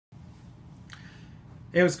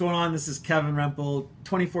Hey, what's going on? This is Kevin Rempel,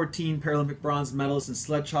 2014 Paralympic bronze medalist in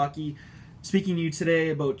sledge hockey, speaking to you today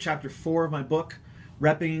about Chapter 4 of my book.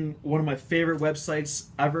 Repping one of my favorite websites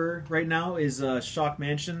ever right now is Shock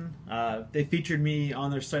Mansion. They featured me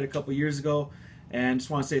on their site a couple years ago, and just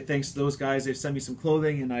want to say thanks to those guys. They've sent me some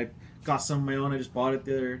clothing, and I got some of my own. I just bought it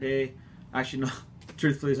the other day. Actually, no,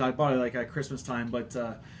 truthfully, I bought it like at Christmas time, but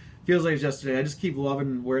feels like it's yesterday. I just keep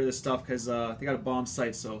loving wear this stuff because they got a bomb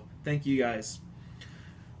site, so thank you guys.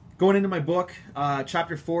 Going into my book,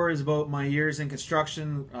 Chapter 4 is about my years in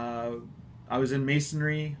construction. I was in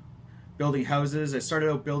masonry, building houses. I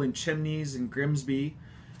started out building chimneys in Grimsby,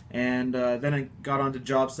 and then I got onto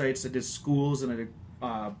job sites. I did schools and I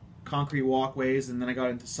did concrete walkways, and then I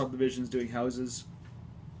got into subdivisions doing houses.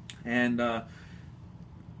 And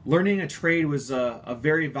learning a trade was a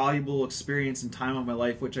very valuable experience and time of my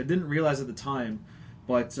life, which I didn't realize at the time,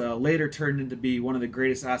 but later turned into be one of the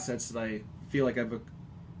greatest assets that I feel like I've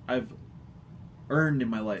earned in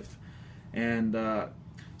my life. And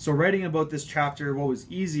so writing about this chapter, what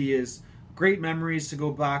was easy is great memories to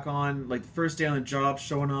go back on, like the first day on the job,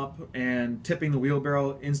 showing up and tipping the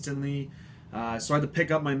wheelbarrow instantly. So I had to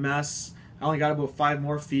pick up my mess. I only got about 5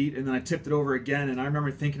 more feet, and then I tipped it over again, and I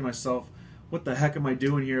remember thinking to myself, what the heck am I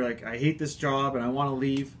doing here? Like, I hate this job and I want to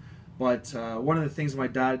leave. But one of the things my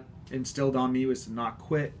dad instilled on me was to not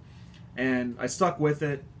quit, and I stuck with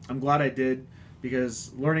it. I'm glad I did,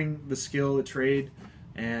 because learning the skill, the trade,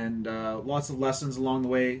 and lots of lessons along the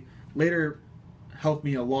way later helped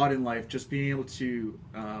me a lot in life. Just being able to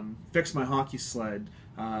fix my hockey sled,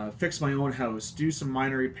 fix my own house, do some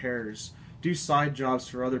minor repairs, do side jobs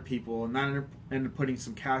for other people, and that ended up putting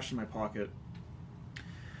some cash in my pocket.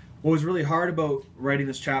 What was really hard about writing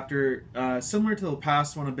this chapter, similar to the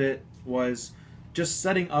past one a bit, was just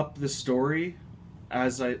setting up the story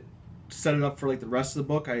as I set it up for like the rest of the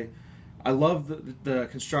book. I love the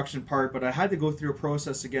construction part, but I had to go through a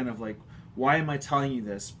process again of like, why am I telling you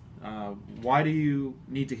this? Why do you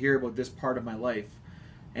need to hear about this part of my life?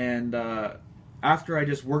 And after I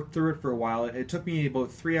just worked through it for a while, it took me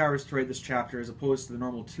about 3 hours to write this chapter as opposed to the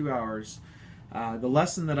normal 2 hours. The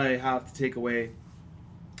lesson that I have to take away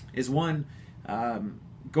is one,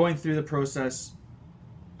 going through the process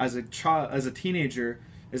as a teenager,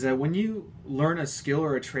 is that when you learn a skill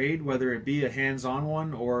or a trade, whether it be a hands-on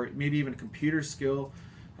one or maybe even a computer skill,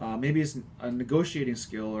 maybe it's a negotiating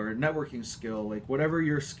skill or a networking skill, like whatever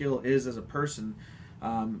your skill is as a person,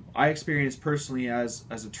 I experienced personally as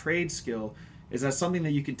a trade skill, is that something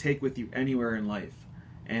that you can take with you anywhere in life.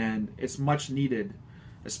 And it's much needed,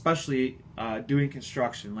 especially doing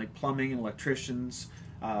construction, like plumbing and electricians,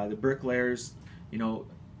 the bricklayers. You know,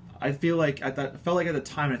 I felt like at the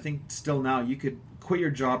time, and I think still now, you could quit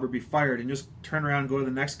your job or be fired and just turn around and go to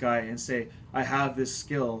the next guy and say, I have this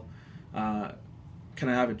skill, can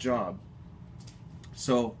I have a job?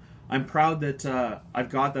 So I'm proud that I've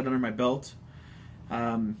got that under my belt.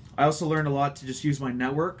 I also learned a lot to just use my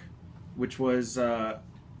network, which was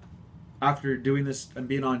after doing this and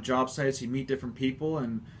being on job sites, you meet different people,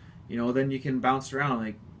 and you know, then you can bounce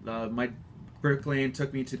around. Like my bricklaying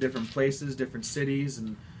took me to different places, different cities,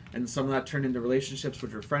 and some of that turned into relationships,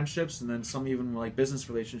 which were friendships, and then some even were like business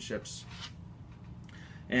relationships.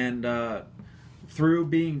 And through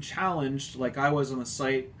being challenged, like I was on the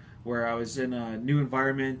site where I was in a new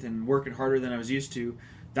environment and working harder than I was used to,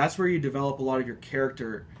 that's where you develop a lot of your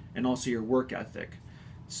character and also your work ethic.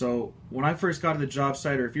 So when I first got to the job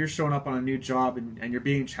site, or if you're showing up on a new job and you're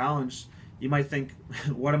being challenged, you might think,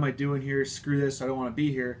 what am I doing here? Screw this, I don't want to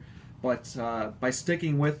be here. But by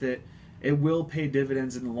sticking with it, it will pay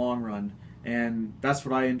dividends in the long run, and that's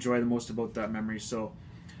what I enjoy the most about that memory. So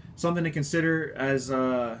something to consider as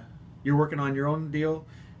you're working on your own deal,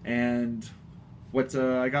 and what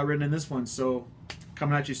I got written in this one. So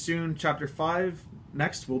coming at you soon, Chapter 5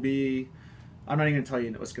 next will be, I'm not even going to tell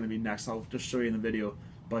you what's going to be next, I'll just show you in the video.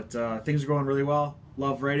 But things are going really well,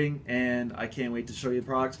 love writing, and I can't wait to show you the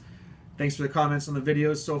product. Thanks for the comments on the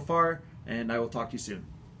videos so far, and I will talk to you soon.